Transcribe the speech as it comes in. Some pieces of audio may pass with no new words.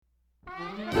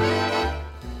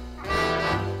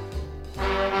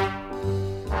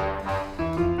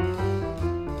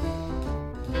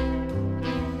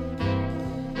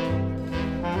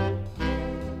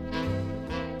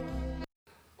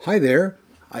Hi there.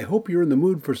 I hope you're in the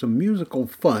mood for some musical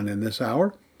fun in this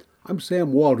hour. I'm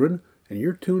Sam Waldron, and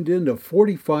you're tuned in to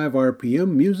 45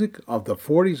 RPM music of the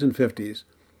 40s and 50s.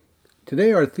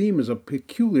 Today, our theme is a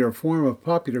peculiar form of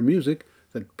popular music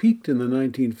that peaked in the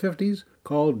 1950s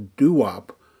called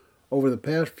doo-wop. Over the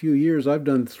past few years, I've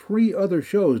done 3 other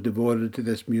shows devoted to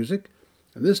this music,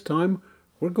 and this time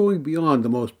we're going beyond the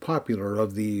most popular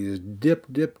of these dip,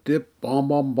 dip, dip, bomb,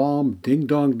 bomb, bomb, ding,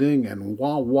 dong, ding, and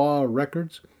wah, wah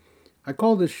records. I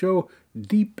call this show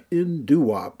Deep in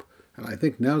Doo-Wop, and I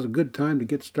think now's a good time to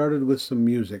get started with some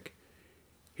music.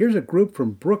 Here's a group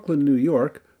from Brooklyn, New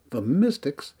York, the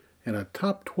Mystics, and a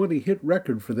top 20 hit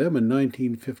record for them in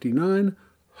 1959,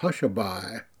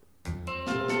 Hushabye.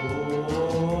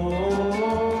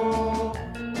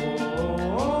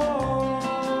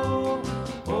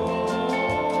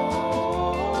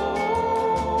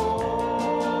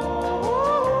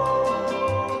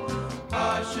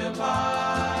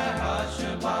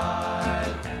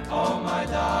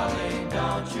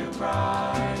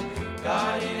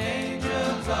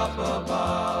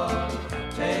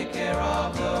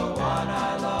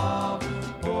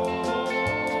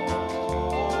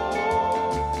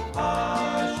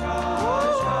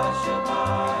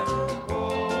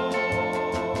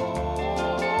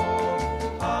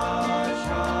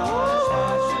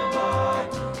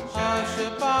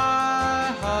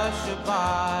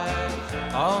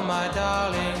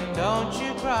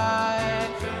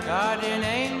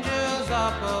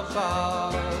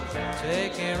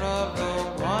 Take care of the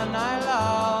one I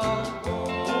love.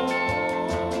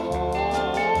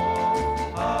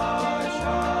 Hush,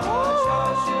 hush,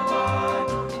 hushabye.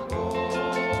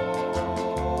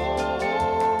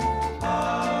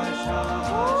 Hush,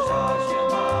 hush,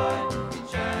 hushabye.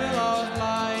 Pillows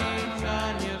lying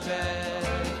on your bed.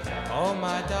 Oh,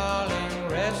 my darling,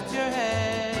 rest your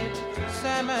head.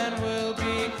 Salmon will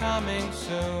be coming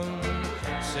soon,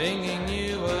 singing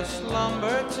you a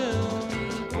slumber tune.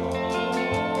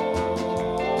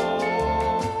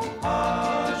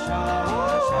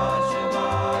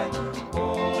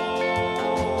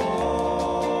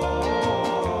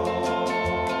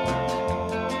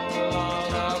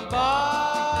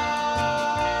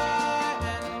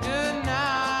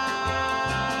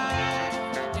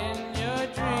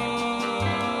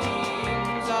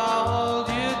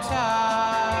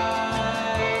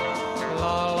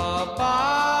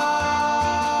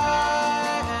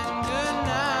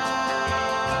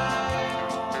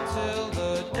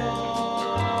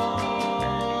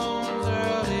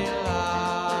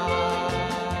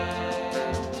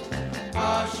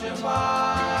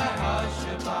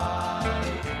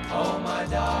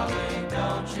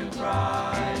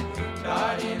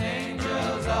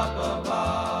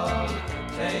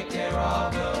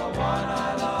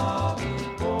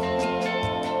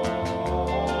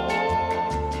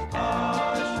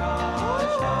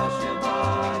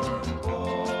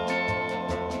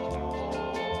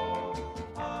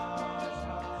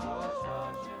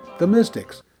 The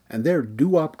Mystics, and their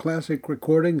doo-wop classic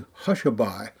recording,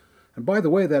 Hushabye. And by the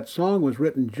way, that song was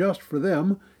written just for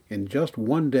them in just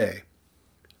one day.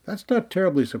 That's not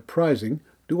terribly surprising.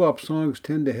 Doo-wop songs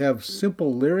tend to have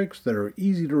simple lyrics that are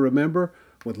easy to remember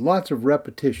with lots of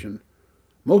repetition.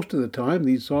 Most of the time,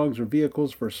 these songs are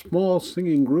vehicles for small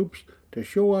singing groups to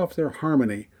show off their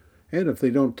harmony, and if they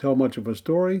don't tell much of a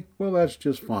story, well, that's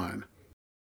just fine.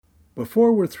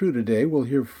 Before we're through today, we'll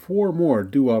hear 4 more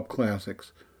doo-wop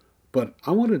classics. But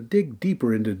I want to dig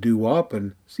deeper into doo-wop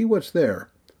and see what's there.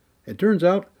 It turns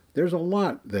out there's a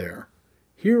lot there.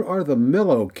 Here are the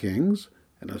Mellow Kings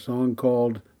and a song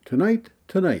called Tonight,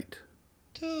 Tonight.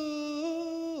 Tonight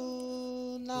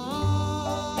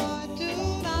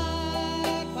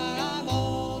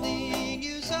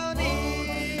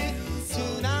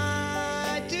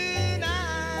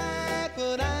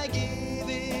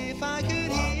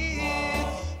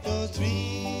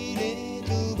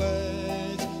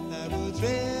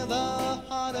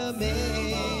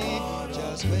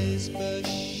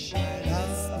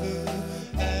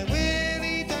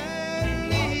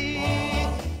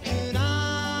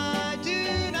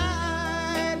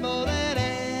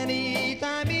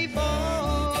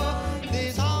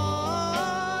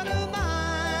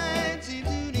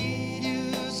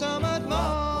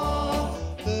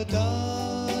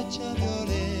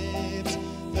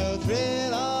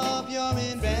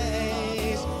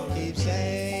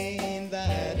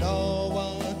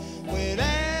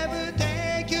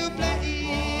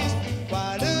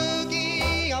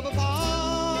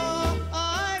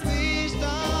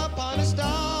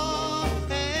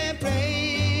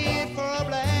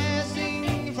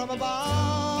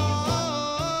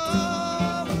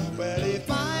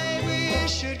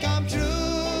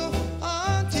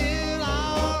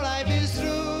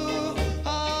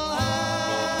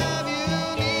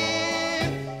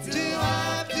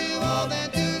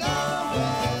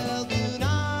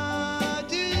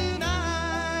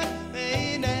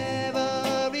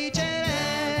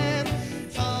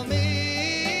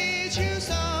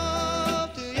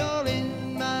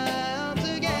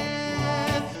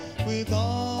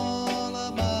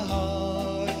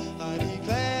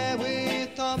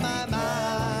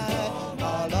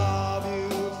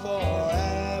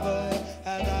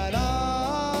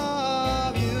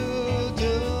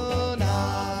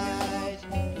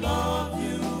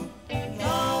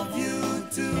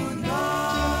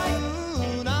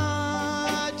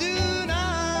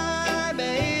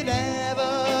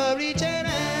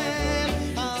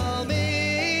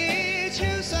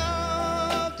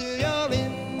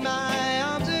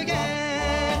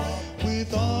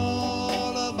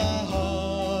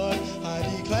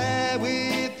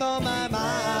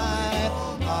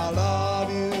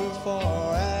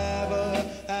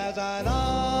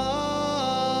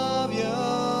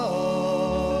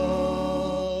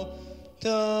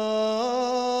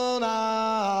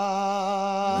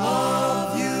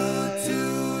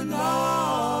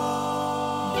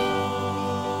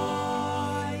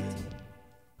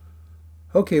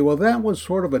Okay, well, that was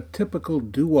sort of a typical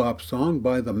doo-wop song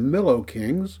by the Mellow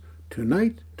Kings,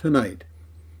 Tonight, Tonight.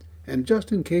 And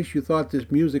just in case you thought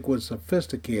this music was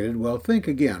sophisticated, well, think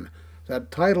again.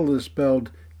 That title is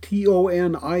spelled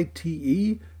Tonite,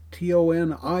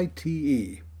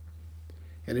 Tonite.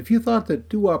 And if you thought that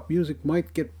doo-wop music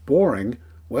might get boring,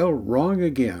 well, wrong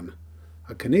again.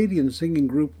 A Canadian singing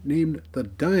group named the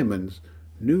Diamonds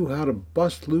knew how to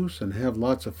bust loose and have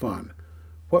lots of fun.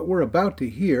 What we're about to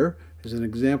hear is an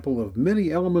example of many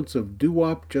elements of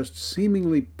doo-wop just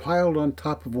seemingly piled on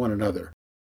top of one another.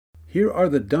 Here are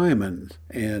the Diamonds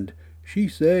and She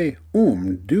Say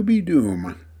Dooby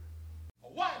Doom.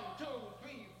 1, 2,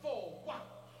 3, 4, 1.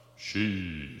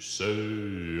 She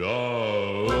say,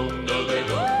 dum da dum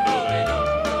da dum.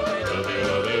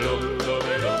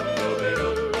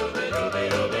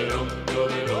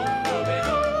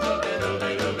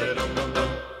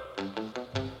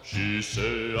 She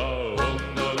say,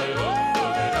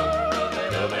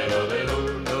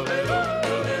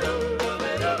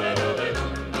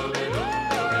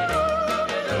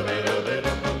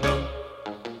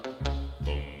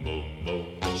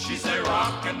 She say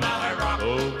rock and I rock.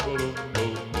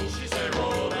 She say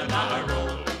roll and I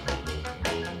roll.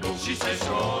 She say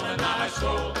stroll and I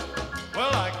stroll.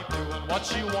 Well, I keep doing what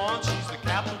she wants. She's the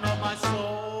captain of my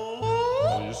soul.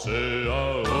 she say,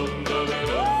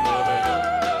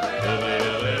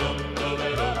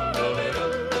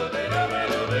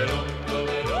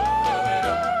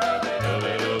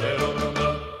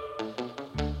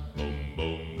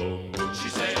 She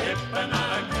say hip and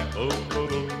I hip.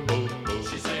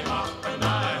 She say hop and I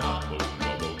hop.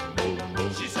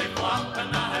 She say flop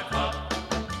and I flop.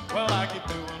 Well, I keep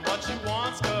doing what she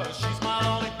wants 'cause she's my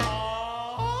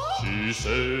lollipop. she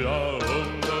say,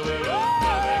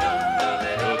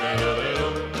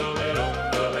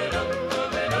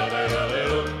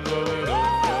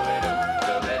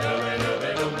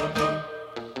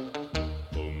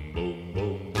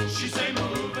 She say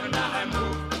move and I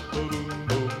move.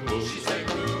 She say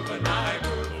groove and I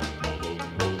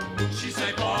groove. She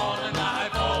say fall and I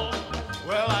fall.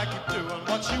 Well, I keep doing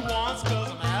what she wants 'cause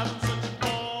I'm having such a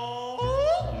ball.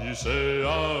 she say,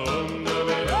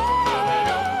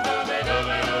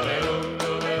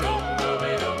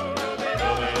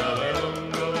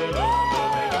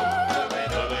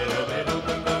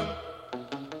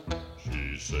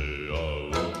 she say,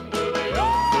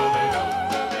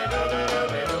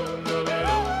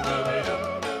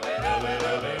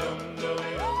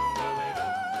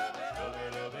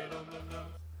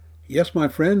 Yes, my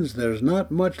friends, there's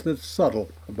not much that's subtle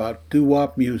about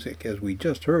doo-wop music, as we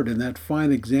just heard in that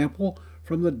fine example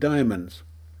from the Diamonds.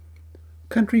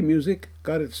 Country music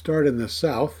got its start in the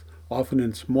South, often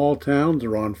in small towns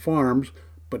or on farms,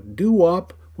 but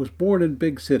doo-wop was born in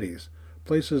big cities,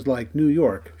 places like New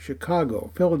York,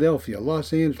 Chicago, Philadelphia,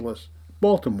 Los Angeles,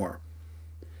 Baltimore.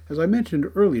 As I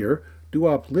mentioned earlier,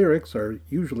 doo-wop lyrics are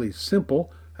usually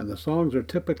simple, and the songs are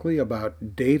typically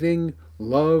about dating,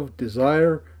 love,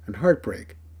 desire, and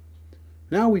heartbreak.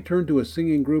 Now we turn to a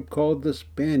singing group called the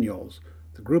Spaniels.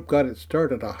 The group got its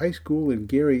start at a high school in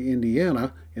Gary,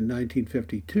 Indiana in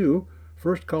 1952,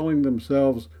 first calling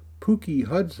themselves Pookie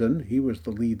Hudson, he was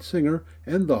the lead singer,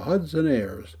 and the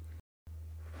Hudsonaires.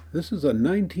 This is a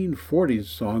 1940s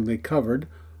song they covered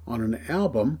on an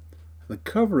album, the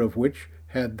cover of which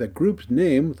had the group's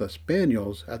name, the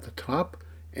Spaniels, at the top,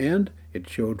 and it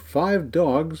showed 5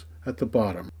 dogs at the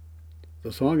bottom.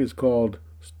 The song is called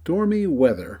Stormy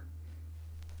Weather.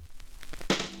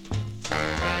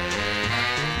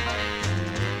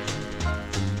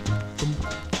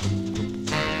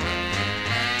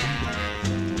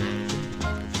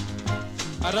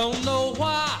 I don't know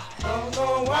why.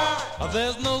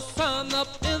 There's no sun up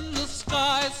in the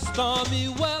sky. Stormy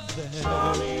weather.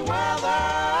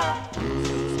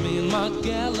 Since me and my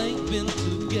gal ain't been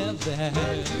together.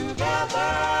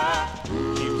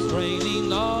 Keeps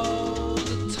raining all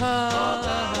the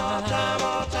time.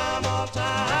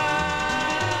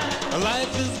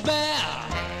 Life is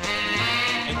bad,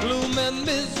 and gloom and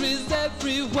misery's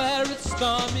everywhere. It's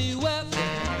stormy weather.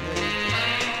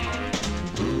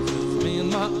 Me and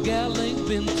my gal ain't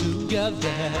been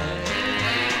together.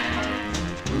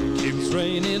 Keeps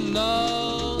raining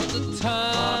all the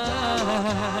time.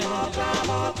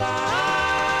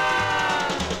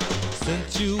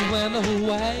 Since you went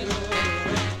away,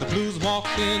 the blues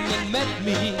walked in and met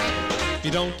me.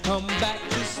 You don't come back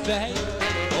to stay.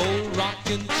 Old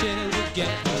rocking chair will get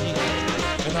me.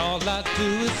 And all I do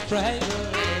is pray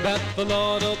that the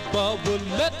Lord above will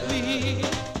let me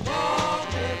walk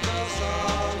with the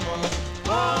someone.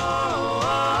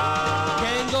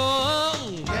 Can't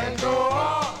go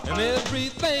on. And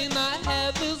everything I have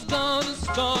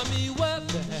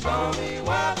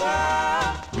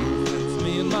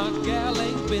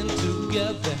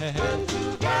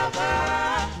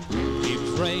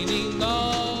raining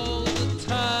all the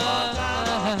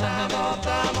time. More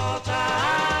time, more time.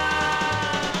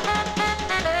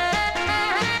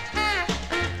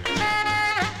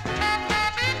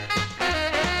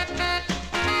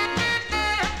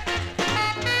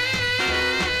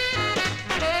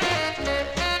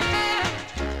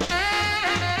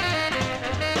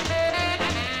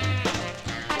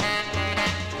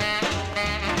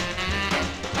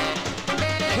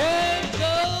 Can't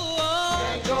go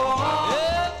on.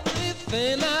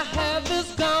 Everything I have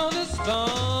is gone. It's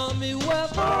stormy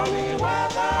weather.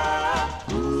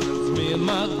 Since me and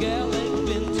my gal ain't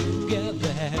been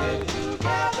together.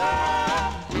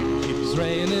 Keeps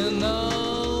raining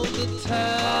all the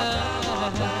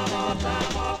time.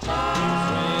 Keeps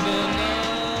raining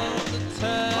all the time. Keeps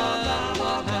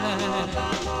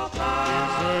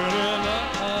raining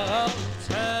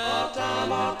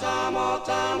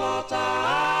all the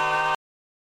time.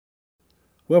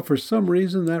 Well, for some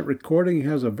reason, that recording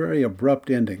has a very abrupt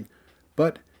ending,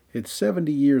 but it's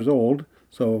 70 years old,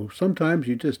 so sometimes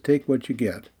you just take what you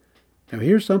get. Now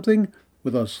here's something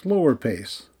with a slower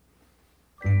pace.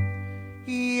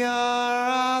 You're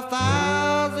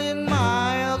 1,000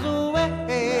 miles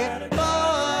away,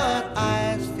 but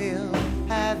I still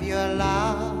have your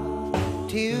love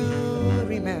to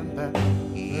remember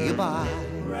you by.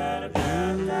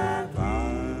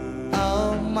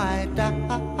 Oh, my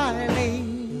darling,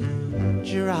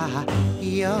 dry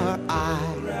your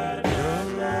eye.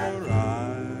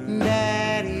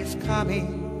 Daddy's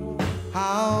coming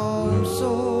home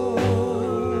soon.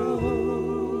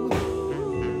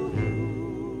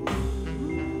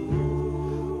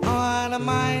 On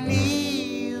my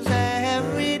knees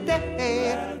every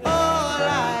day, all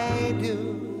I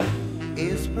do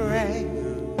is pray,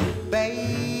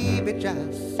 baby,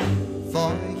 just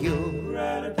for you.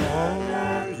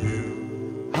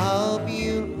 Hope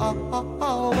you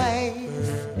always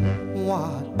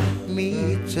want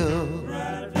me to.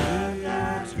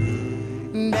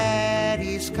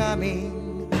 Daddy's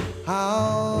coming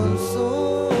home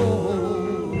soon.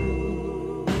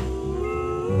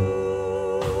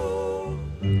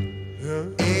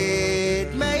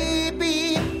 It may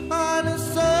be on a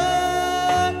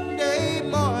Sunday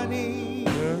morning.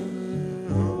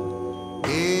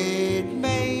 It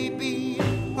may be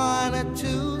on a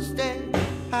Tuesday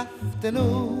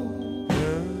afternoon.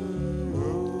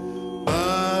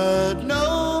 But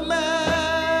no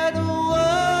matter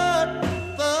what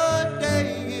the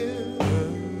day is,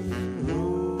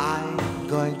 I'm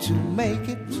going to make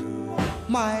it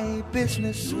my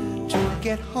business to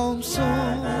get home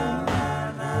soon.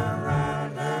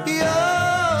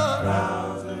 You're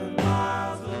 1,000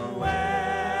 miles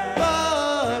away,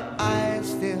 but I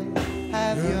still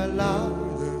have your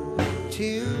love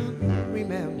to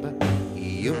remember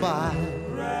you by.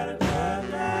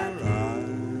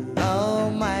 Oh,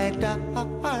 my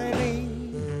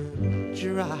darling,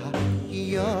 dry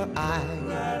your eye.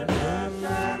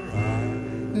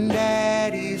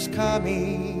 Daddy's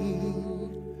coming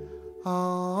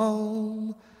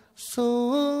home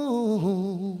soon.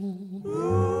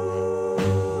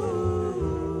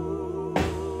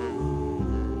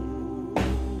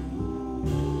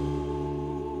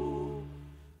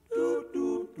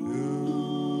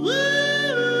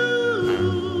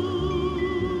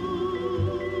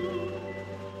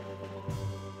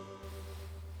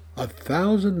 A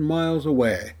 1,000 Miles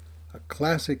Away, a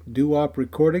classic doo-wop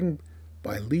recording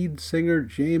by lead singer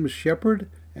James Shepherd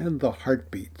and the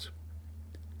Heartbeats.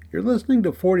 You're listening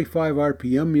to 45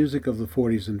 RPM music of the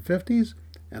 40s and 50s,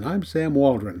 and I'm Sam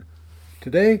Waldron.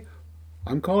 Today,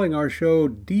 I'm calling our show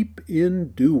Deep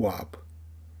in Doo-wop.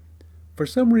 For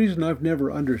some reason I've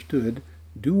never understood,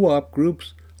 doo-wop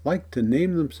groups like to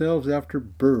name themselves after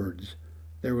birds.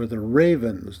 There were the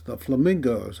Ravens, the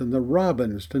Flamingos, and the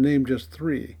Robins, to name just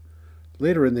three.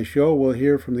 Later in the show, we'll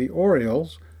hear from the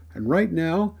Orioles, and right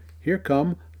now, here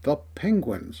come the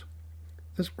Penguins.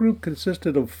 This group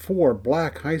consisted of 4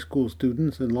 black high school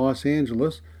students in Los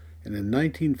Angeles, and in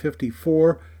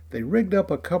 1954, they rigged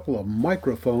up a couple of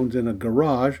microphones in a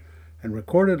garage and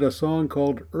recorded a song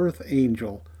called Earth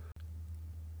Angel.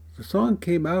 The song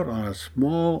came out on a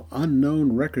small,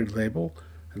 unknown record label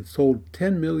and sold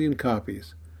 10 million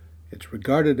copies. It's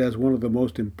regarded as one of the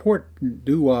most important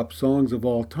doo-wop songs of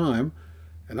all time,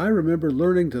 and I remember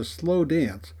learning to slow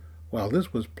dance while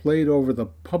this was played over the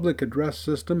public address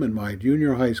system in my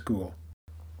junior high school.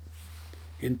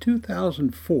 In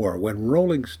 2004, when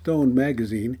Rolling Stone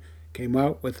magazine came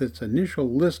out with its initial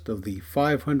list of the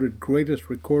 500 greatest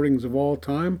recordings of all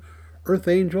time, Earth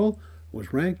Angel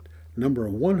was ranked number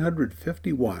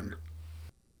 151.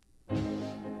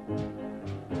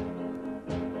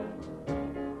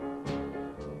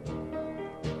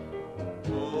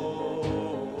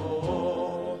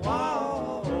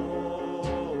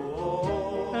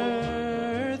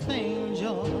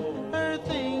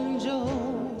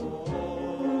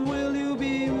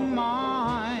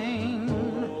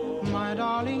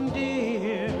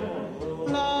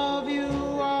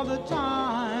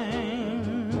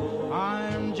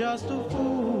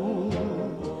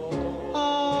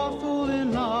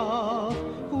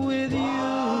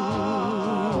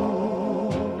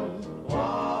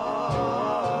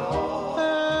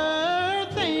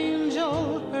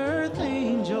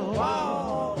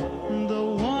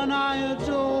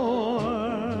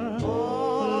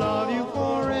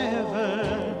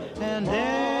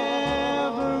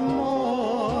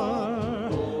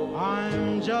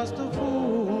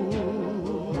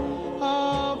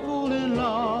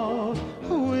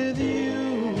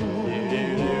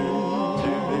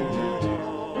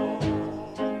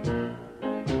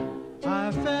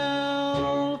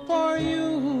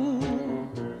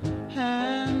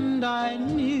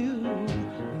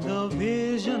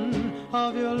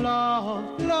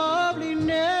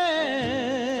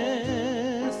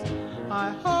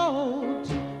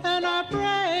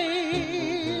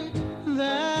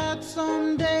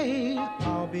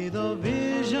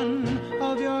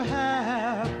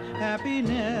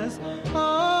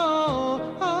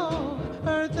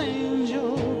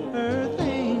 earth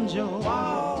angel,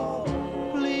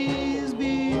 please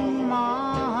be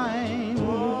mine,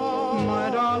 my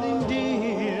darling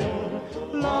dear,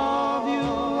 love you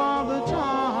all the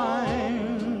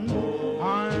time.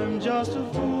 I'm just a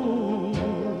fool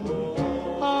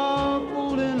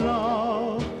in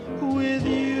love with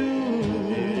you.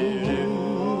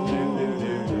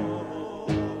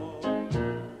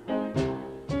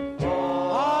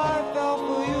 I fell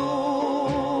for you,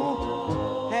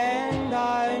 and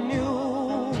I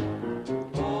knew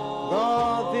the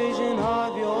vision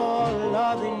of your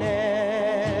loveliness.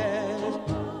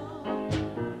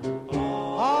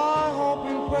 I hope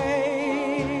and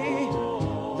pray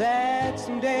that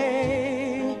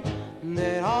someday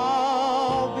that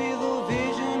I'll be the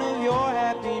vision of your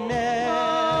happiness.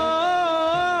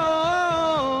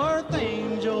 Oh,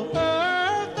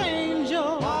 earth angel,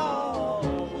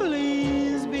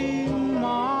 please be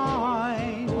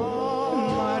mine,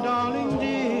 my darling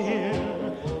dear,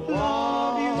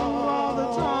 love you all the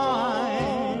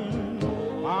time.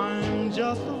 I'm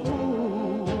just a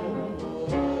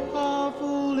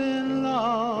fool in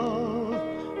love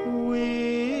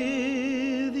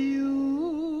with you.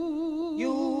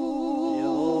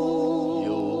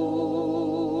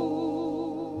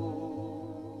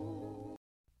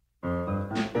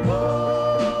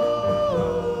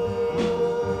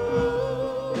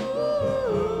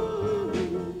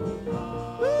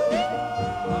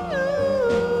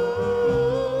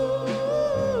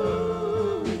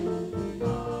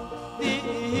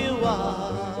 Dear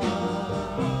one,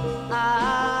 I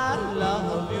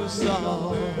love you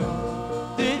so.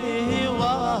 Dear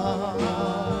one,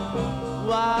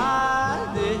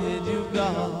 why did you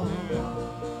go?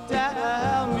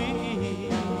 Tell me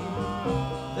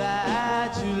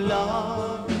that you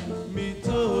love me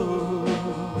too.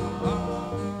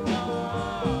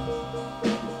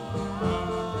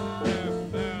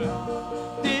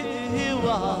 Dear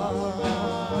one,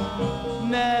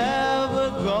 never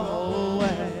go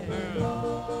away.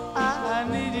 I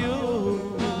need you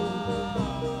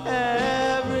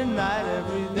every night,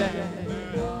 every day.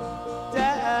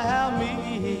 Tell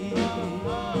me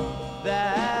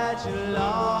that you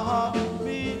love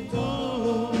me too.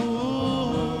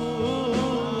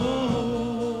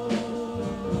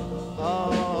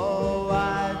 Oh,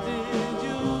 why did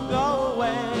you go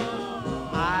away?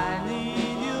 I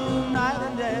need you night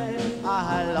and day. I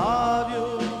love you,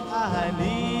 I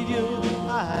need you,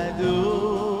 I do.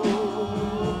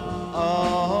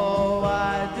 Oh,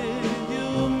 why did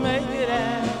you make it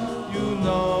end? You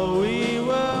know we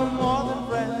were more than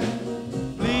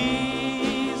friends.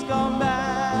 Please come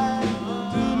back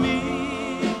to me.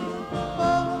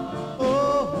 Oh,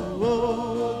 oh,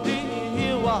 oh,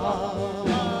 dear one,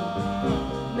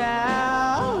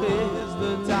 now is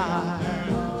the time.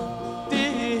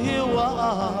 Dear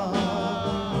one,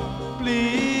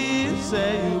 please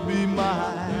say you'll be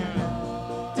mine.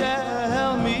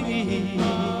 Tell me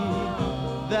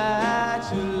that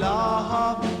you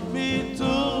love me too.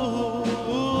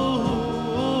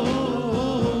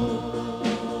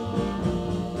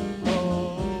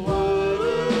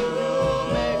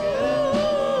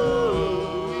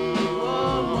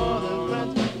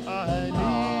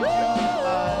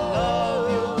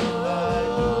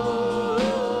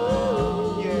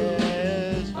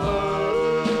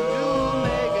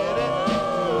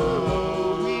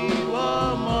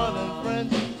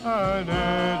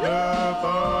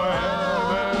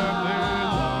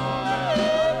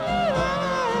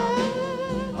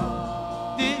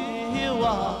 Dear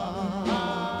one,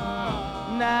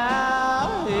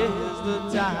 now is the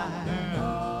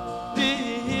time.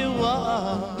 Dear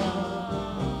one,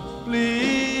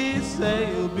 please say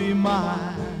you'll be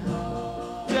mine.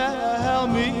 Tell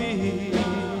me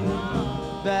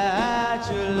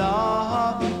that you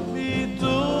love me too.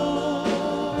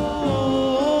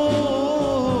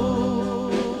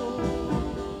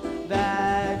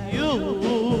 That you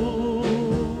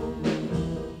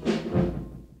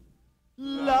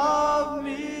love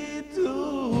me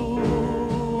too.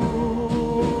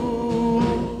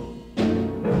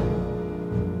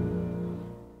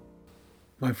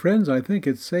 My friends, I think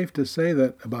it's safe to say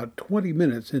that about 20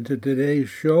 minutes into today's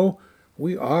show,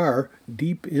 we are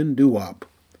deep in doo-wop.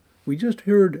 We just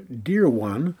heard Dear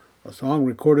One, a song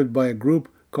recorded by a group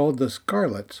called the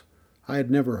Scarlets. I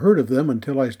had never heard of them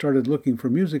until I started looking for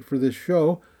music for this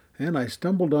show, and I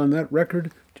stumbled on that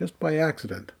record just by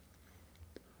accident.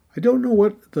 I don't know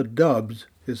what the Dubs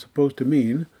is supposed to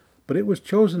mean, but it was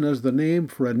chosen as the name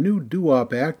for a new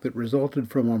doo-wop act that resulted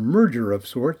from a merger of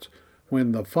sorts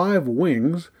when the Five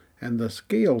Wings and the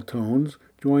Scale Tones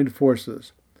joined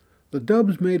forces. The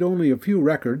Dubs made only a few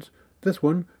records. This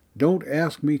one, Don't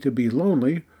Ask Me to Be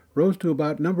Lonely rose to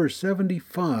about number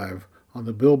 75 on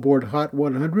the Billboard Hot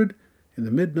 100 in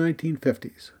the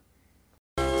mid-1950s.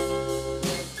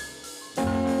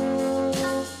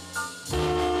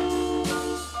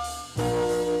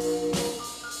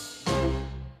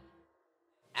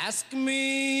 Ask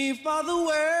me for the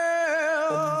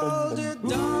world, it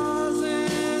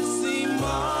doesn't seem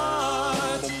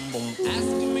much.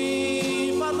 Ask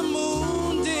me for the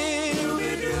moon, dear,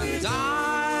 and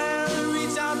I'll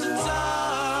reach out to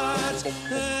touch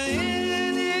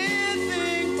anything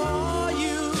for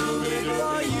you, dear,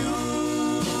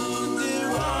 only.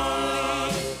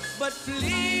 But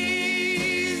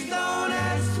please don't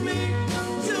ask me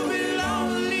to be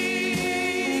lonely.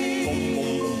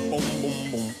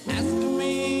 Ask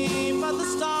me for the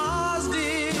stars,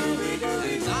 dear,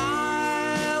 and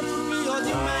I'll fulfill your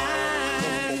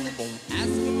demand.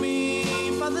 Ask me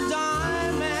for the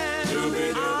diamond,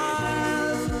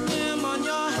 I'll put them on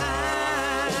your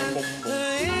hand.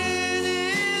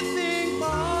 Anything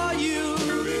for you,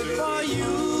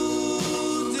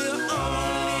 dear,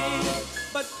 only.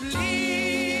 But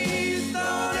please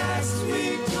don't ask me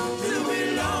to be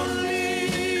lonely.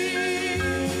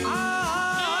 I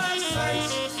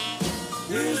search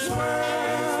this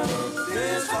world,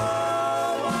 this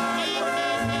whole wide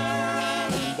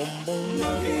world,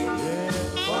 looking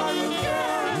for a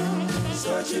girl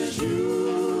such as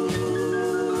you.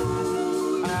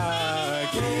 I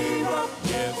gave up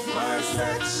my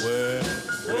search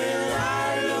when I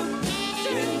looked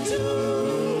into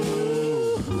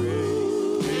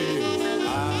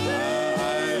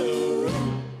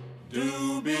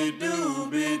doobie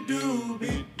doobie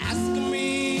doobie. Ask me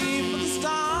for the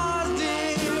stars,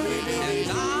 dear,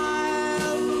 and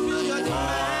I'll fulfill your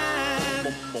demand.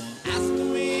 Ask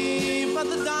me for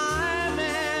the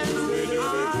diamonds,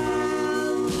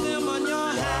 I'll put them on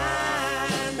your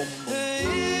hand.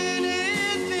 Anything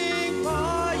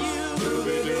for you,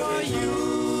 dear,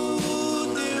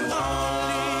 only.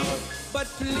 But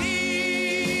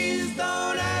please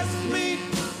don't ask me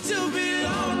to be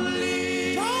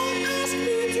lonely. Don't ask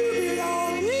me to be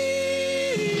lonely.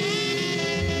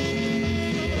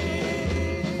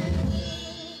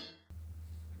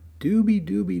 Doobie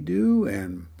Doobie Doo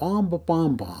and Bomb Ba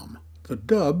Bomb Bomb, the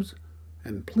Dubs,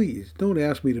 and Please Don't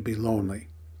Ask Me to Be Lonely.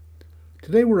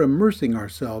 Today we're immersing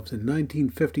ourselves in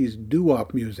 1950s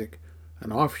doo-wop music,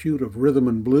 an offshoot of rhythm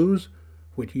and blues,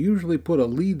 which usually put a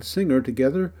lead singer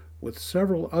together with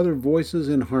several other voices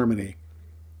in harmony.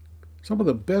 Some of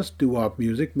the best doo-wop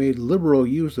music made liberal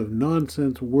use of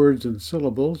nonsense words and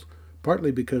syllables, partly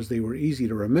because they were easy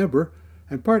to remember,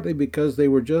 and partly because they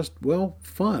were just, well,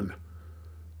 fun.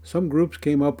 Some groups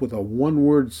came up with a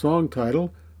one-word song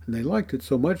title, and they liked it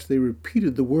so much they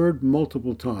repeated the word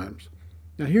multiple times.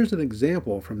 Now here's an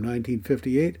example from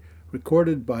 1958,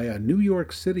 recorded by a New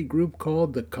York City group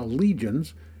called the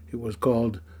Collegians. It was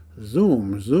called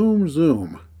Zoom, Zoom,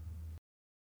 Zoom.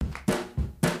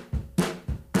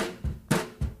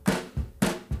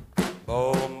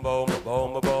 Boom, boom,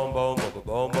 boom, boom, boom,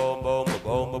 boom, boom, boom, boom,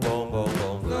 boom, boom, boom,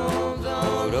 boom.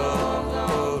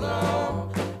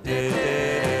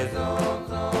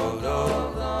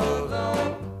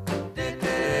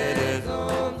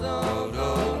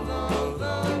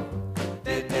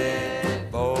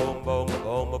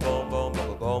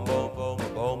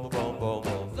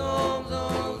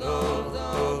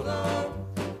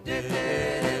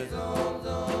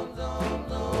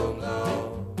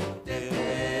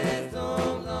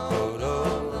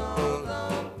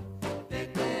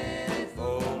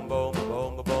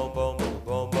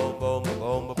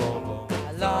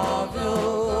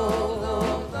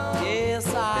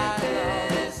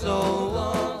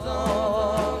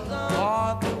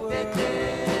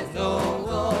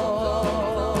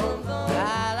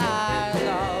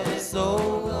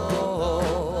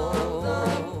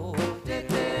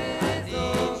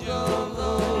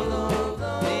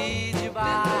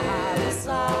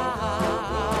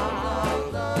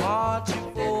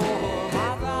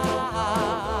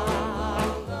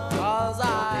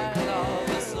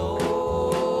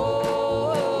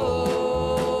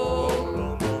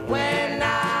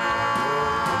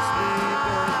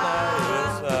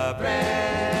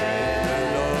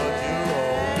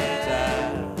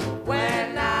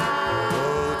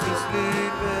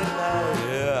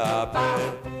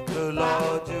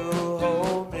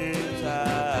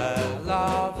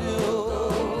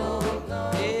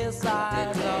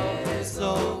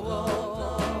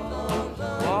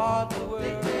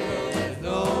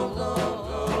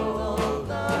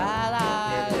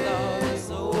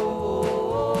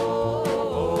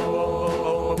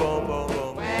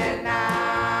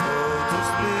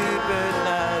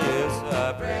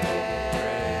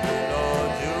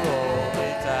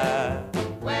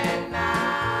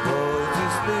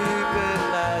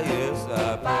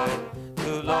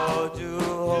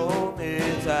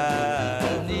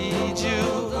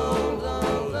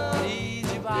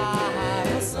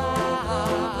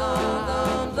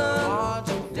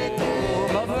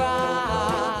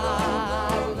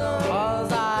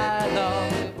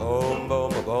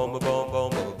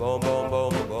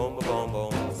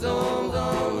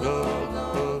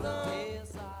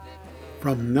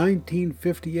 From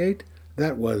 1958,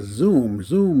 that was Zoom,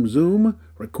 Zoom, Zoom,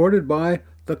 recorded by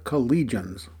the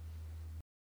Collegians.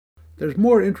 There's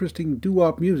more interesting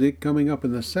doo-wop music coming up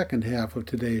in the second half of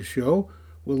today's show.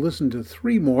 We'll listen to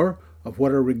 3 more of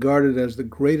what are regarded as the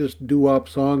greatest doo-wop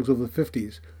songs of the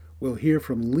 50s. We'll hear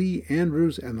from Lee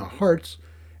Andrews and the Hearts,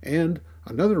 and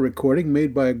another recording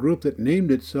made by a group that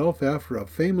named itself after a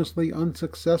famously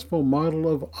unsuccessful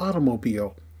model of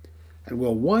automobile. And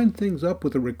we'll wind things up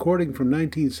with a recording from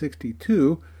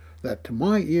 1962 that, to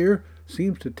my ear,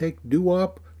 seems to take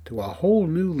doo-wop to a whole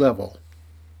new level.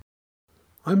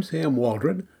 I'm Sam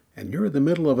Waldron, and you're in the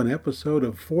middle of an episode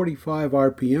of 45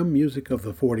 RPM music of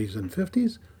the 40s and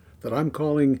 50s that I'm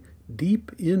calling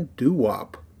Deep in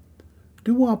Doo-wop.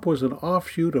 Doo-wop was an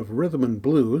offshoot of rhythm and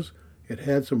blues. It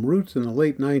had some roots in the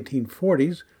late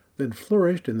 1940s, then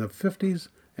flourished in the 50s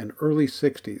and early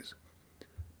 60s.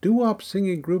 Doo-wop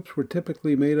singing groups were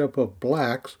typically made up of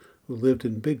blacks who lived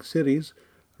in big cities,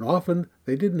 and often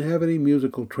they didn't have any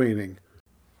musical training.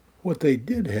 What they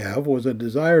did have was a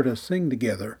desire to sing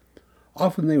together.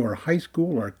 Often they were high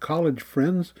school or college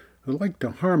friends who liked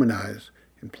to harmonize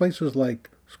in places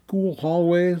like school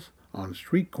hallways, on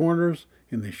street corners,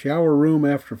 in the shower room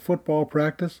after football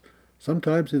practice,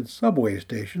 sometimes in subway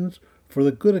stations for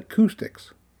the good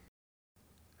acoustics.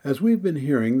 As we've been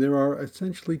hearing, there are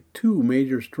essentially 2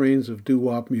 major strains of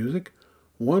doo-wop music,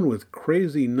 one with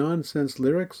crazy nonsense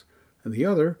lyrics, and the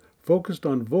other focused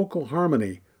on vocal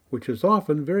harmony, which is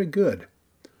often very good.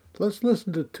 Let's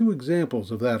listen to 2 examples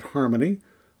of that harmony.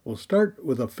 We'll start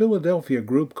with a Philadelphia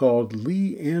group called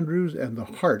Lee Andrews and the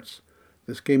Hearts.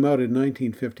 This came out in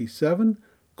 1957,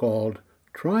 called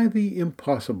Try the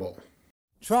Impossible.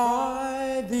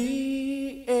 Try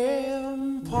the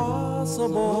impossible.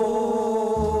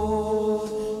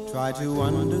 Try to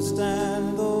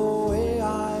understand the way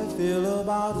I feel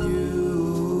about you.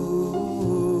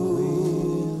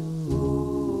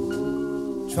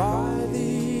 Try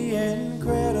the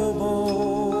incredible,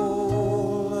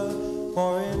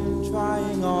 for in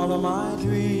trying all of my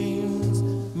dreams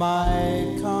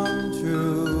might come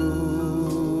true.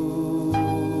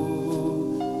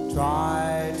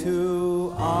 Try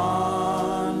to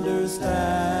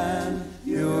understand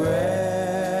you're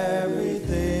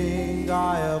everything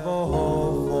I ever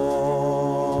hoped for.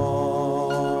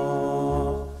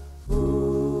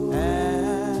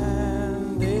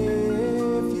 And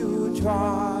if you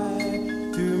try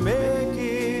to make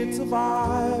it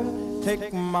survive,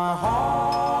 take my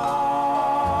heart,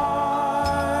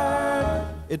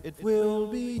 it will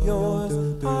be yours.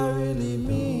 I really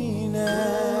mean it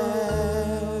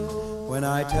when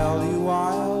I tell you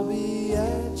I'll be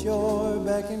at your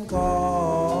beck and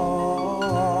call.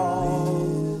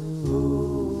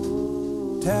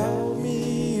 Tell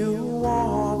me you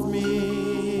want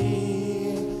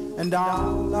me, and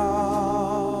our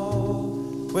love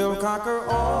will conquer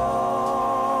all.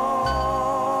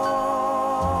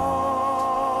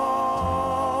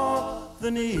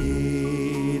 The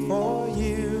need for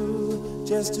you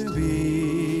just to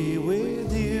be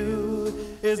with you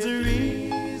is the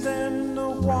reason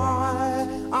why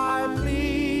I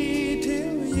plead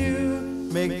to you.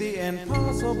 Make the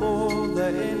impossible the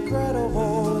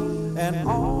incredible, and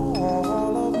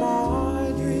all of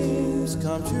my dreams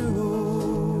come true.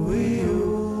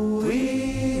 We-oo,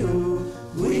 we-oo,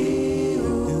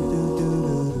 we-oo,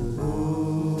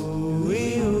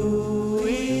 we-oo,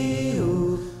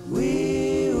 we-oo,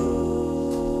 we-oo.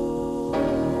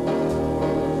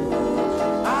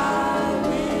 I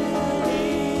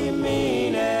really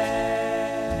mean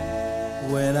it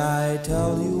when I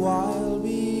tell you I'll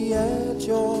be at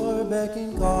your beck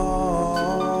and call.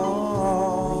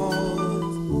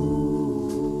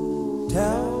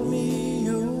 Tell me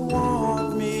you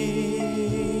want me,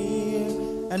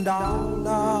 and our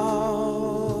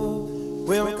love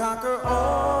will conquer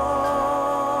all.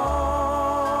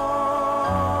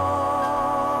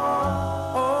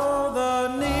 Oh, the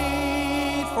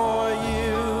need for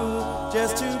you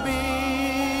just to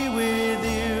be with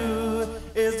you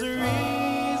is the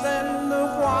reason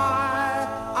why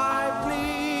I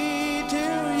plead to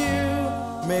you.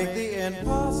 Make the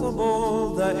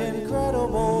impossible the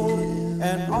incredible,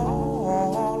 and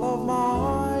all of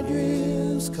my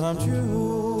dreams come true.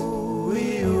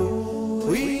 We-oo,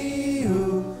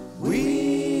 we-oo,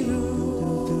 we-oo.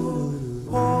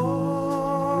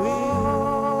 Oh,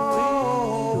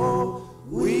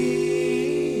 we-oo.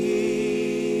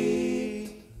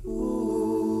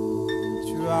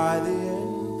 Try the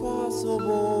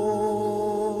impossible.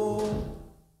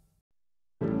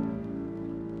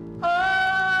 Oh,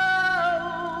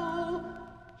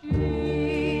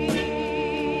 gee,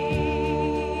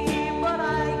 but I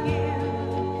guess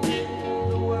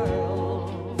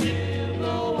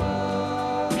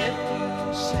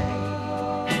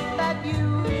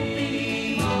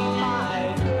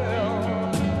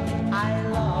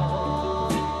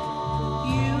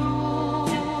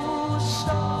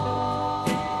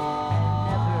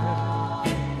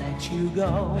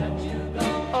go.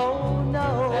 Oh no,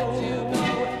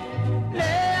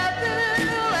 never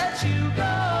let you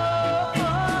go.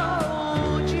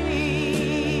 Oh,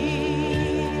 gee,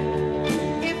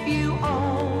 if you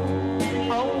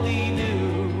only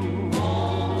knew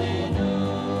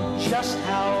just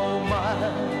how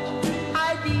much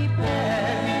I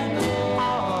depend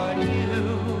on you,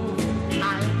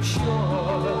 I'm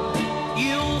sure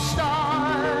you'll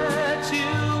start to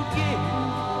give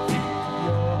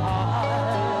your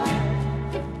heart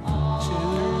to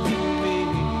me.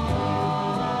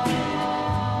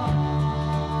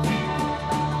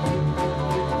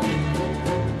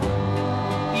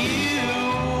 You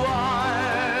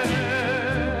are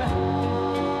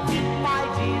my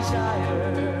desire,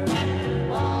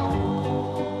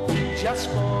 just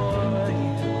for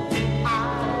you I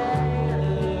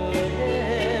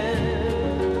live.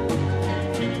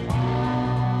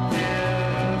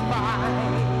 If I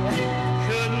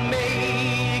could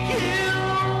make you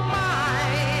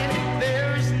mine,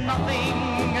 there's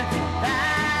nothing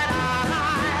that I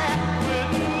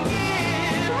wouldn't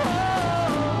give.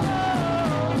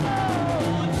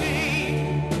 Oh, gee,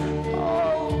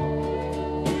 oh,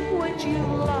 would you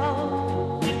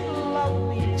love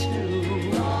me too?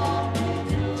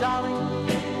 Darling,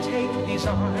 take these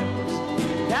arms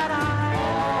that I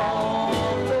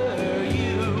offer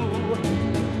you,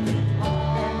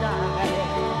 and I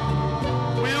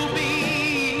will be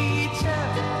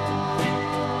eternity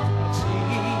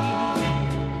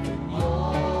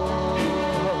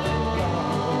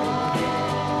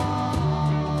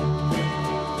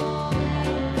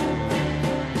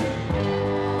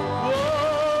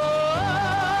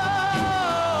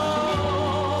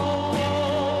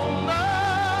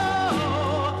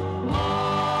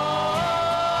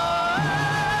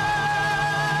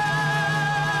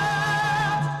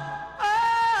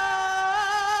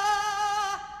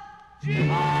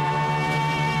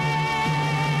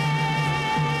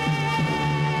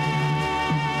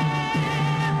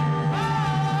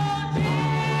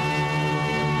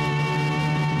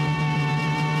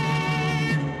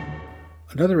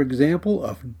Another example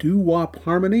of doo-wop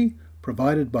harmony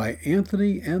provided by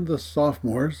Anthony and the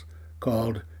Sophomores,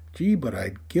 called Gee, But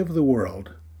I'd Give the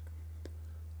World.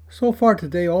 So far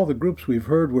today, all the groups we've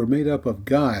heard were made up of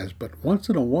guys, but once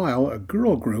in a while a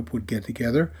girl group would get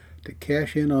together to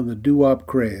cash in on the doo-wop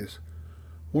craze.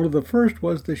 One of the first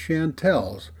was the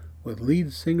Chantels, with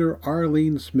lead singer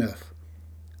Arlene Smith.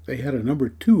 They had a number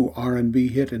 2 R&B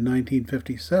hit in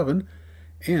 1957,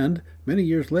 and many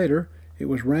years later, it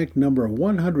was ranked number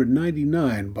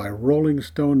 199 by Rolling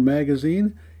Stone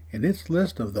magazine in its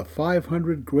list of the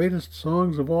 500 greatest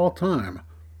songs of all time.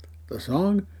 The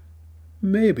song,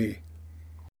 Maybe.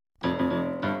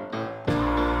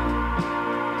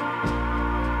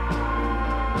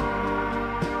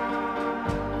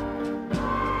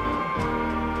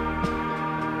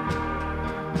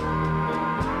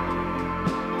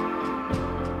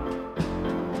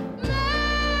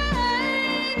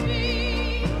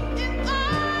 Maybe if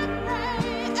I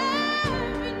pray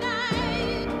every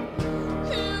night,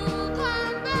 you'll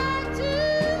come back to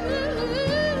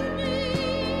me.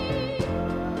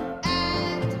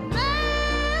 And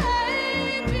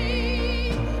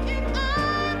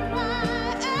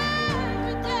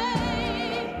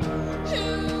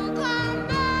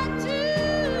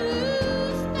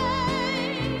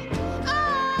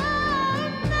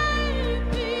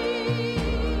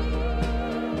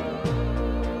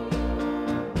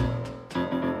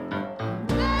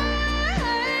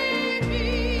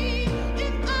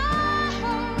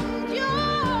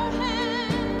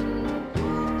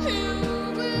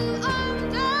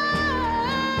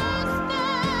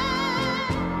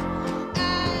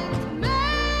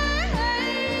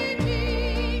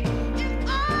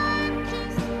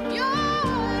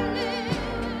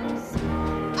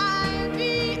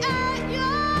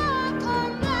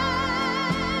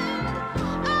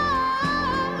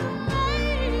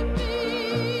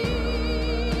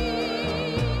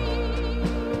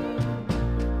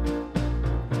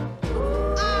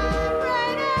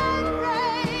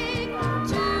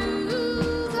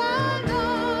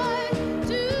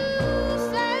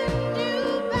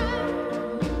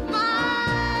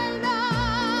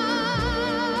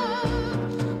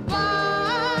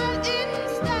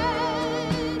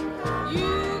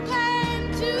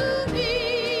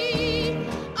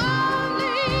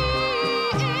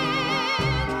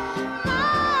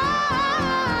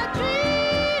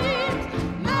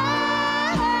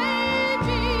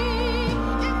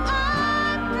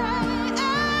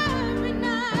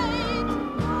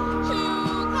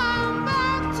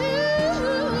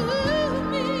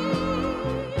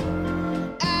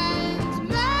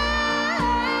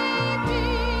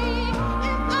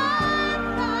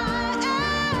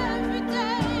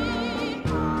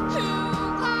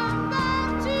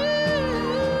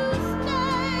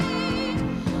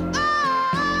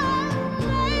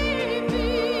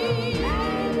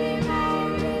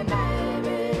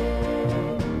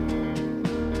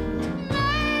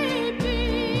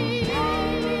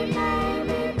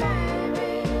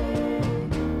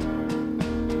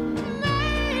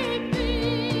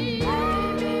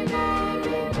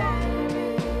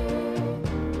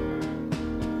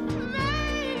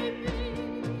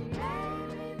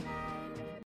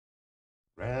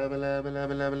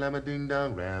lama lama ding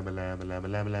dong, ram lama lama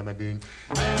lama lama ding.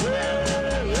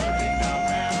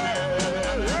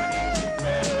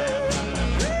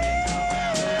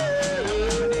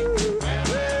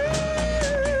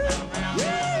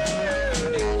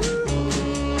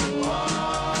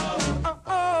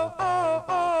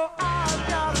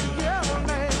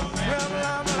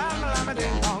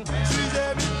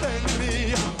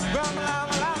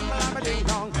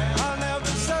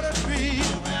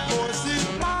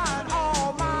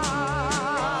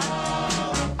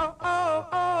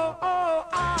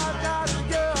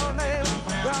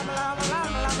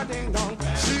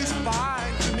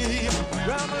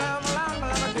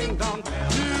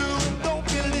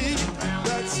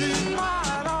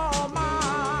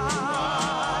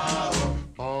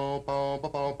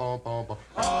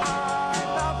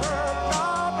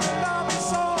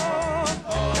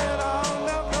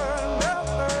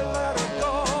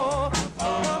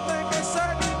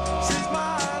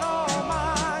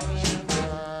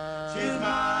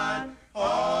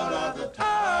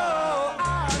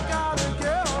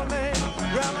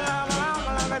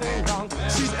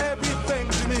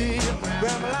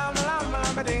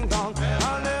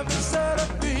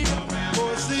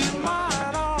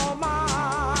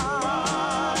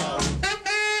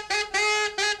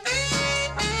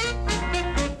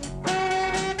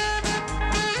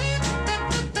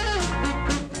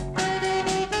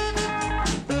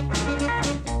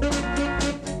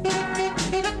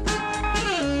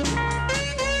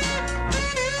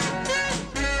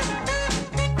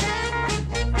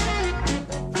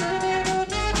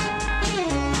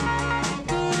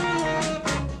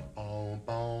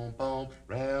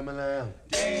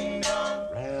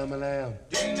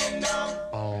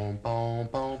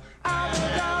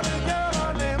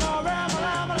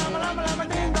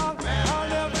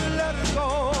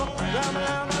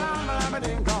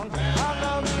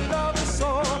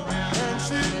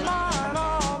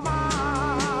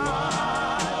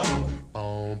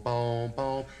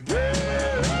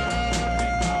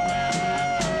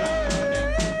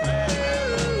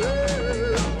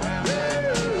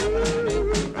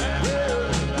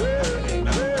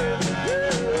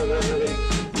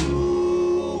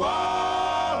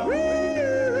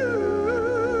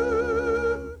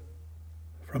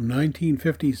 From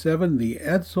 1957, the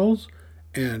Edsels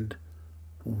and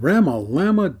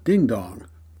Ramalama Ding Dong,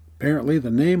 apparently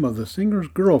the name of the singer's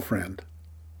girlfriend.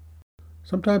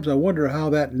 Sometimes I wonder how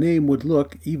that name would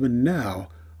look even now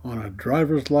on a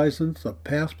driver's license, a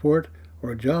passport,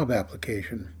 or a job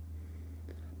application.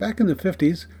 Back in the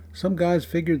 50s, some guys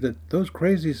figured that those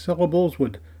crazy syllables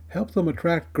would help them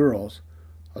attract girls.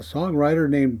 A songwriter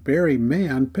named Barry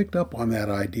Mann picked up on that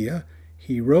idea.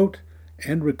 He wrote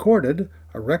and recorded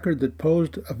a record that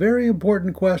posed a very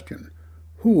important question.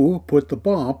 Who put the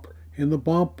bump in the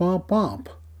bump, bump, bump?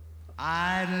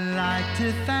 I'd like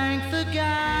to thank the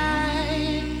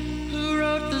guy who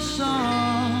wrote the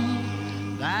song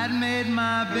that made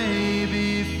my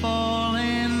baby fall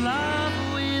in love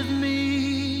with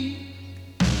me.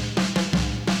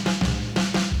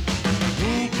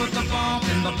 Who put the bump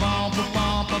in the bump,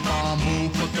 bump, bump? Who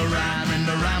put the rhyme in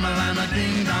the rhyme-a-lama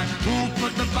ding-dong? Who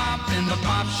put the bop in the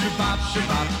bop, shoo-bop,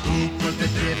 shoo-bop? Who put the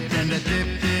dip in the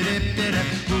dip-dip-dip-dip?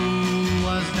 Who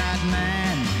was that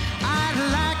man? I'd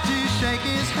like to shake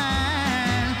his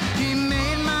hand. He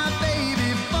made my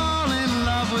baby fall in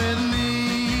love with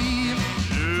me.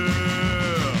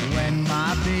 Yeah. When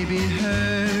my baby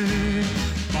heard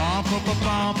bump, bump,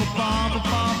 bump, bump,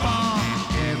 bump, bump,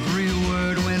 every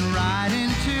word went right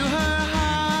into her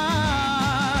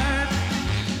heart.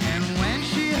 And when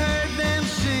she heard them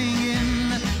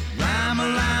singing Rama,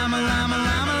 Lama, Lama,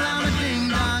 Lama, Lama, Ding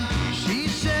Dong, she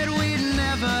said we'd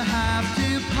never have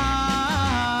to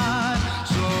part.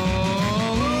 So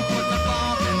who put the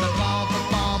bump in the bump,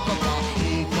 bump, bump?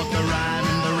 Who put the rhyme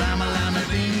in the Rama, Lama,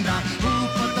 Ding Dong? Who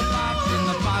put the bop in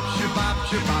the bop, shoo-bop,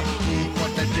 shoo-bop? Who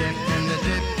put the dip in the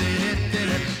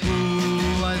dip-dip-dip-dip? Who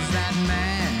was that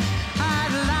man?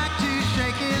 I'd like to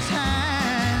shake his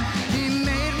hand. He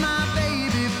made my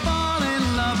baby fall in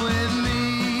love with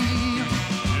me.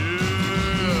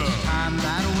 Each time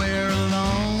that we're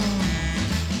alone,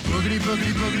 boogity,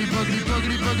 boogity, boogity, boogity,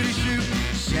 boogity, boogity, shoot,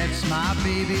 sets my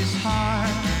baby's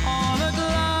heart all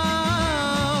aglow.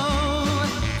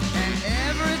 And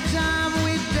every time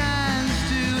we dance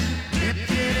to dip,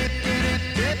 dip, dip,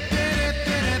 dip, dip,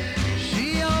 dip, dip,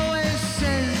 she always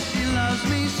says she loves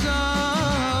me so.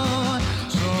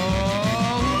 So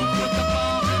who put the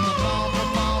bump in the bump,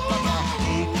 bump, bump?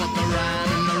 Who put the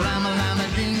rhyme in the rhyme-a-lama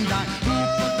ding-dong? Who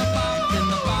put the bop in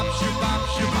the bop, shoo-bop,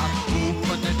 shoo-bop? Who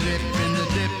put the dip in the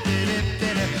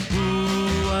dip-dip-dip-dip? Who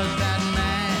was that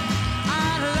man?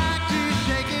 I'd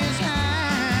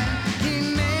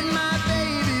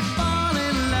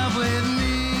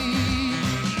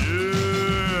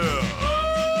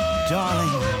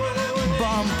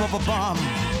ba-bum,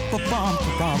 ba-bum,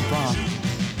 ba-bum, bum.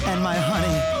 And my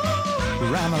honey,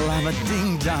 ram-a-lam-a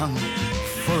ding-dong,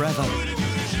 forever.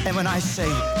 And when I say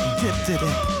dip-dip,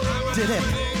 dip-dip,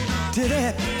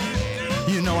 dip-dip,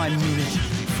 you know I mean it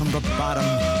from the bottom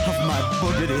of my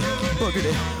boogity,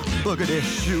 boogity, boogity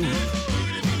shoe.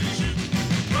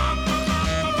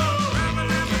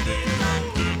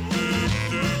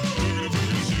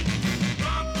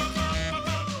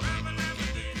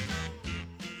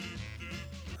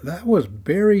 That was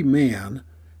Barry Mann,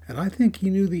 and I think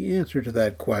he knew the answer to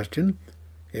that question.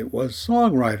 It was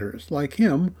songwriters like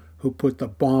him who put the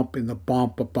bomp in the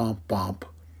bomp-a-bomp-bomp.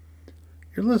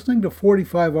 You're listening to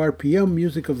 45 RPM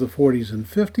music of the 40s and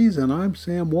 50s, and I'm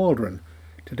Sam Waldron.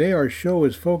 Today our show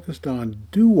is focused on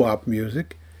doo-wop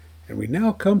music, and we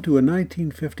now come to a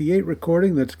 1958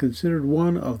 recording that's considered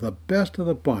one of the best of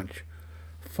the bunch.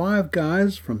 5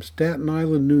 guys from Staten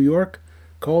Island, New York,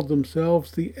 called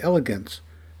themselves the Elegants,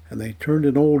 and they turned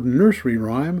an old nursery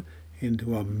rhyme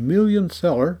into a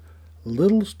million-seller,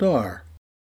 Little Star.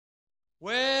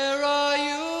 Where are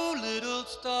you, little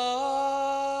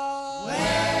star?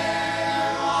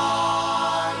 Where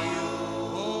are you?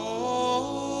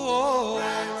 Oh,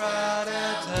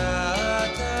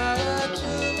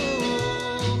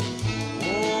 rat-a-tat-tat-too.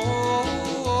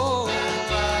 Oh,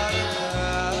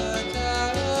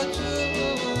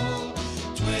 rat-a-tat-tat-too.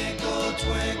 Twinkle,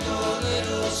 twinkle,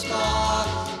 little star,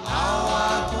 how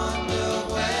I wonder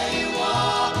where you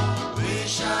are.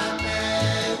 Wish I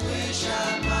may, wish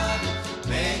I might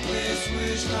make this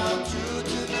wish come true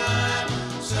tonight.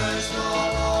 Searched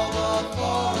all over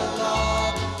for a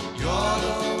love, you're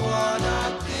the one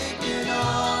I'm thinking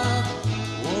of.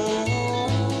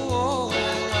 Oh,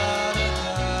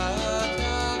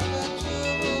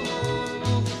 rat-a-tat-tat-too.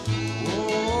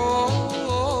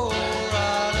 Oh,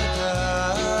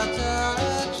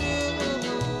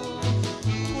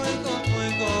 rat-a-tat-tat-too. Twinkle,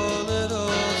 twinkle,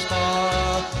 little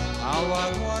star, how I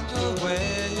wonder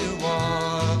where you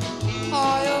are.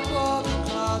 High above the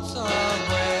clouds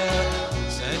somewhere,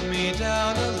 send me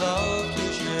down a love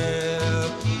to share.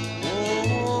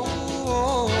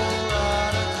 Oh,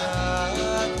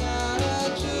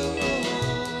 rat-a-tat-tat-too.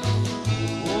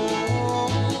 Oh,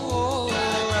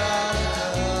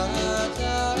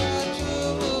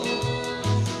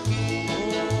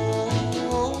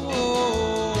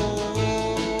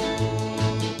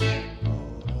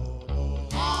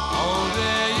 oh,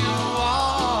 there you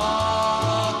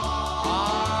are,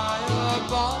 high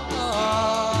above.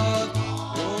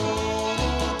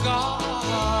 Oh,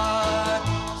 God,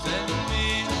 send me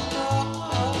love.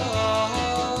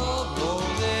 Oh,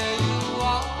 there you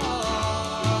are,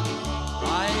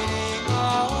 lighting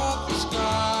up the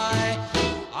sky.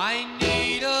 I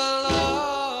need a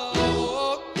love.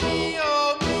 Oh, me,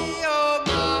 oh,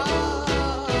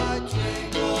 my.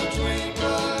 Twinkle,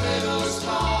 twinkle, little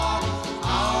star,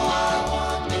 how I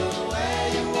wonder where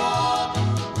you are.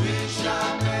 Wish I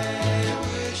may,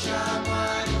 wish I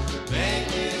might make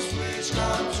this wish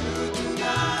come true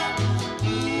tonight.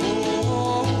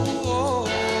 Oh,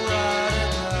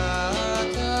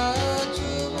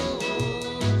 rat-a-tat-tat-too.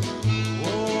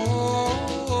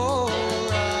 Oh,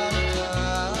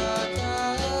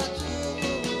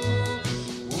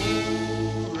 rat-a-tat-tat-too.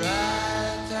 Ooh,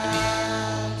 rat-a-tat.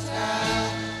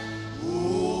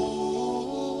 Ooh.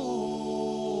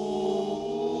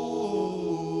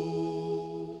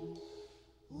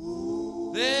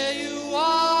 There you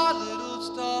are, little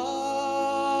star.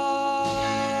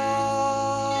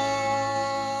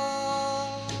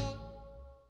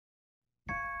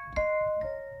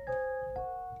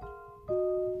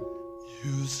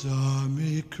 You saw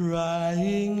me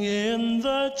crying in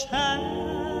the chapel.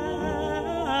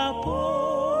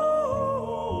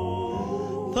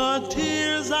 The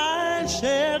tears I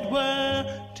shed were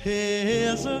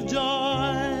tears of joy.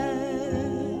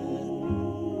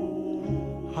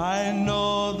 I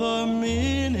know the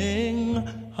meaning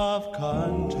of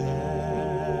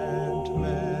contentment.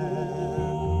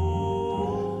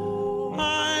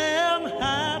 I am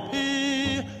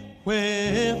happy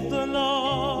with the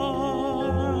Lord.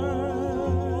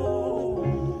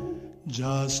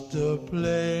 Just a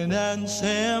plain and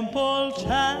simple chapel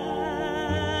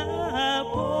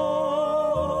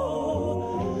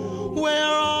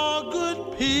where all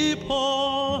good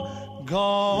people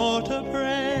go to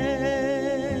pray.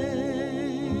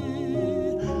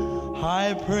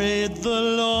 I prayed the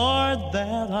Lord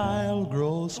that I'll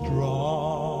grow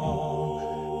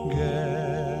strong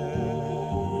again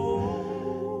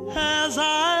as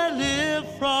I live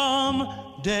from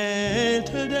day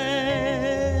to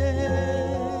day.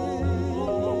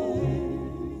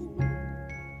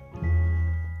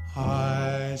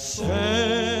 I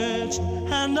say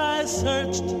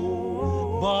searched,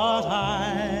 but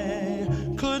I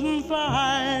couldn't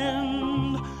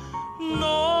find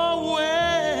no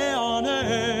way on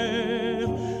earth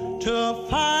to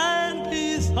find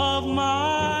peace of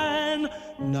mind.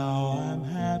 Now I'm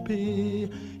happy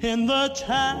in the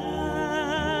chapel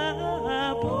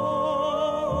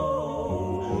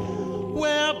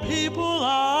where people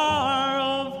are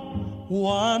of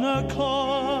one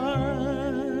accord.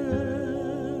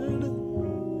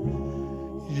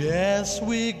 Yes,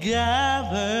 we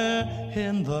gather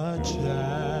in the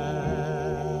chapel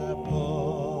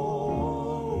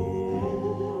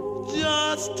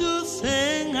just to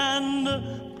sing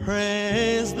and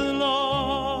praise the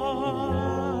Lord.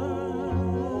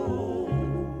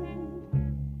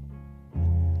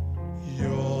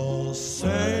 You'll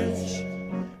search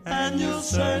and you'll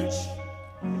search,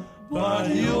 but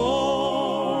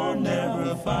you'll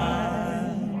never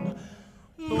find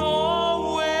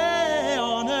no way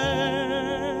on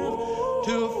earth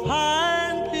to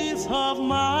find peace of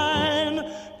mind.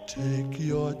 Take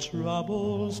your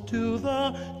troubles to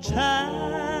the chapel.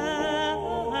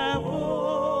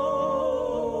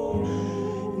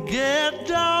 Get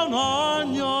down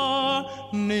on your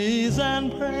knees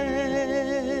and pray.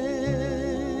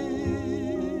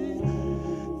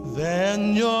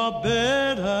 Then your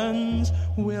burdens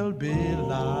will be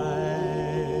lighter,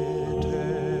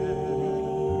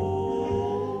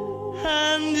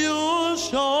 and you'll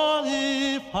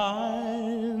surely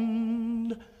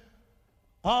find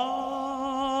a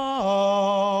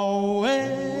way.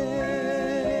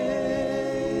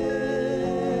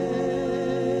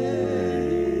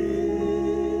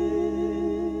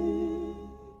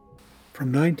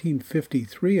 From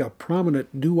 1953, a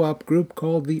prominent doo-wop group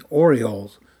called the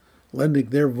Orioles, lending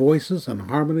their voices and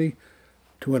harmony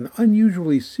to an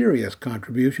unusually serious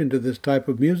contribution to this type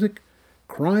of music,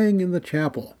 Crying in the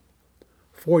Chapel.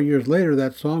 4 years later,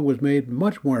 that song was made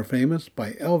much more famous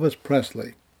by Elvis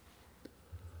Presley.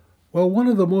 Well, one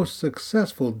of the most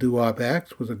successful doo-wop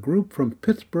acts was a group from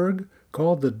Pittsburgh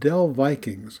called the Dell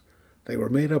Vikings. They were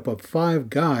made up of 5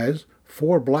 guys,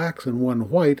 4 blacks and 1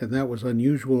 white, and that was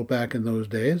unusual back in those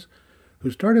days,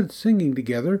 who started singing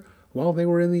together while they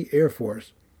were in the Air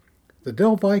Force. The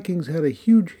Dell Vikings had a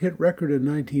huge hit record in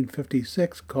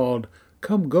 1956 called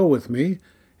Come Go With Me,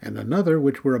 and another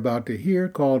which we're about to hear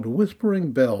called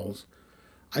Whispering Bells.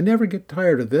 I never get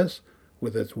tired of this,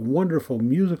 with its wonderful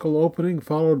musical opening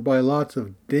followed by lots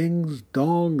of dings,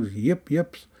 dongs,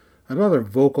 yip-yips, and other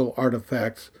vocal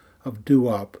artifacts of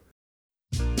doo-wop.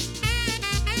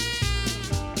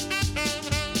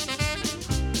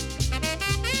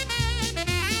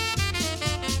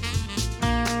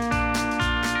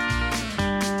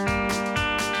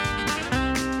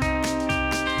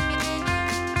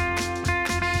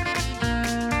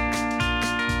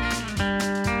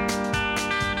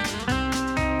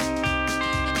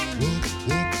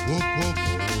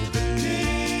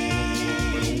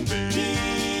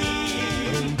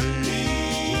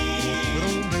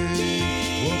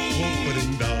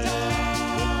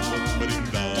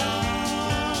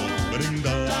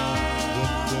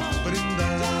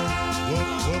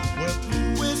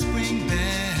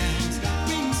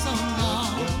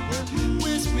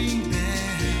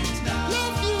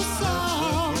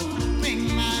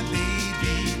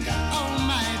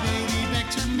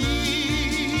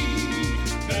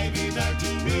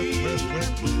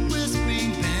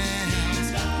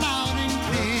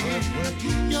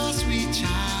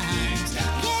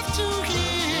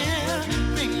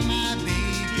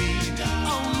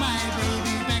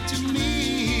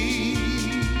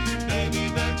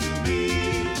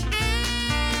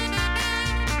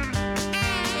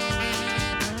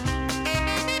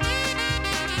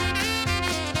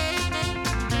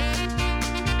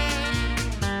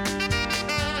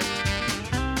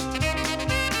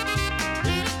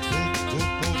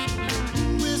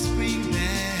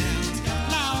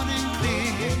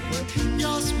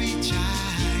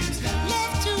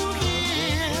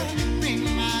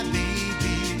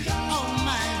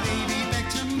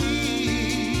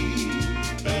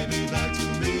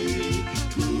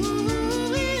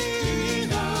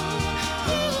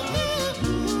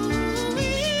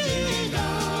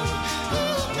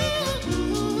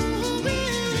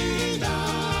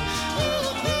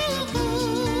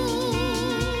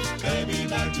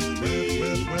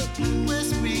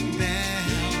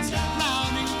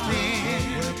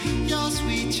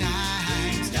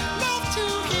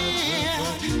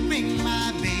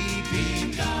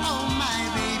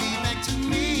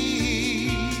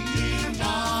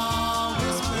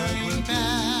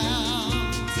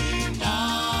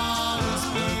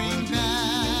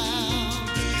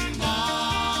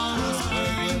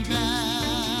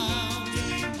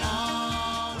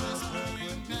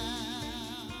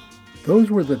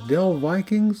 Those were the Dell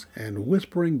Vikings and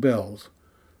Whispering Bells.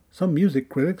 Some music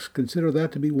critics consider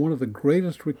that to be one of the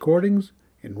greatest recordings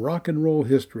in rock and roll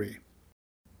history.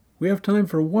 We have time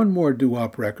for one more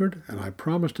doo-wop record, and I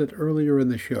promised it earlier in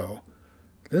the show.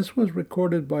 This was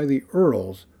recorded by the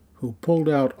Earls, who pulled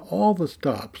out all the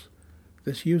stops.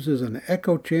 This uses an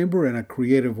echo chamber in a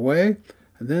creative way,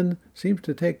 and then seems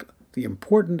to take the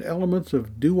important elements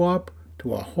of doo-wop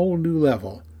to a whole new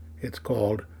level. It's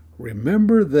called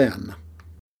Remember Then.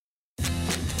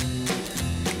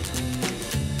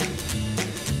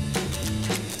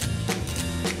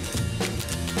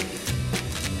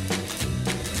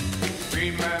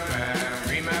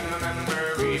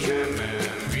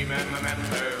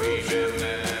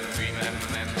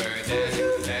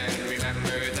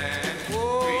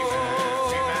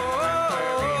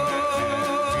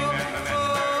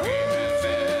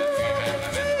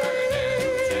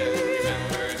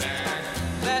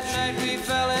 That night we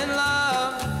fell in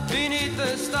love beneath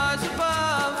the stars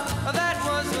above. Oh, that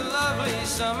was a lovely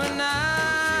summer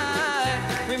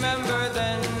night. Remember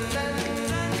then.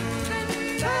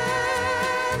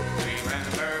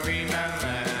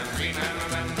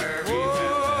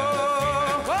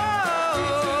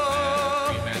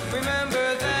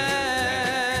 Remember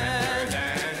then.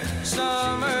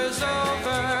 Summer's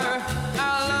over,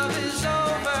 our love is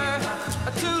over.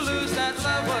 To lose that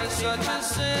love was such a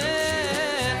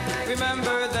sin.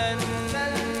 Remember then.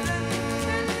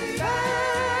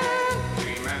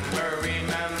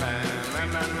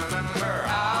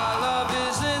 Our love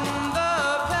is in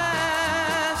the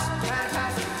past.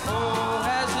 Oh,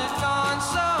 has it gone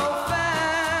so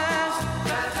fast?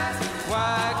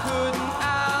 Why couldn't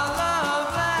our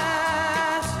love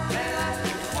last?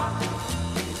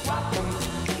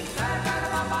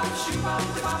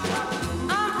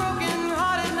 I'm broken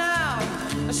hearted now,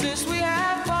 since we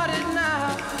have parted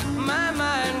now. My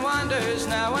mind wanders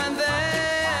now and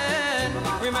then.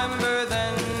 Remember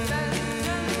then.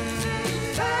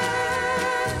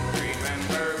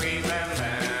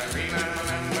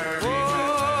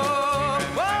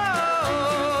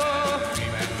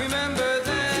 Remember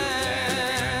then.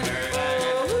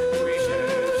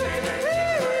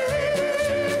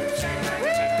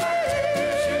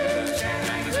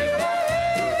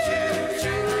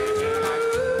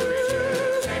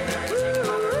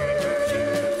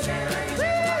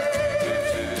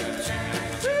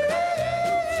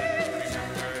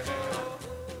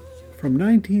 From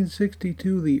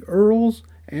 1962, the Earls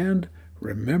and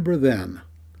Remember Then.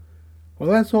 Well,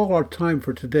 that's all our time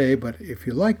for today, but if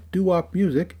you like doo-wop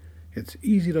music, it's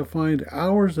easy to find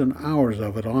hours and hours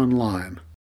of it online.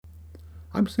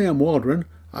 I'm Sam Waldron.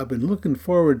 I've been looking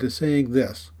forward to saying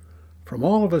this. From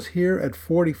all of us here at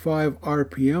 45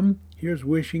 RPM, here's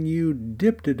wishing you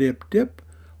dip-de-dip-dip,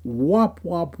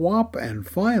 wop-wop-wop, and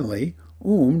finally,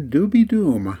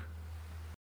 doobie-doom.